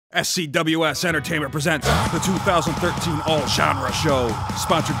SCWS Entertainment presents the 2013 All-Genre Show,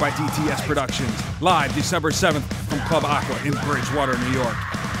 sponsored by DTS Productions, live December 7th from Club Aqua in Bridgewater, New York.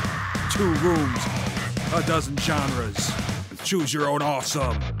 2 rooms, a dozen genres, choose your own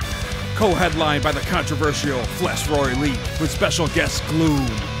awesome. Co-headlined by the controversial Flesh Roy Lee with special guest Gloom.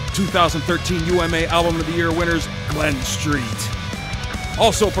 2013 UMA Album of the Year winners Glenn Street.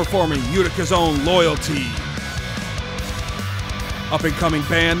 Also performing Utica's own Loyalty. Up-and-coming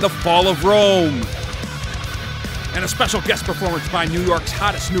band, The Fall of Rome. And a special guest performance by New York's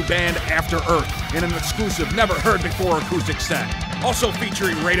hottest new band, After Earth, in an exclusive, never-heard-before acoustic set. Also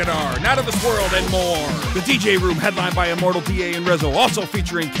featuring Rated R, Not of This World, and more. The DJ Room, headlined by Immortal DA and Rizzo. Also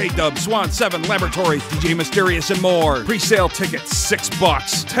featuring K-Dub, Swan 7, Laboratory, DJ Mysterious, and more. Pre-sale tickets, $6.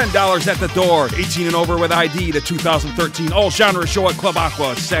 $10 at the door. 18 and over with ID. The 2013 All-Genre Show at Club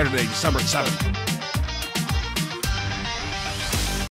Aqua, Saturday, December 7th.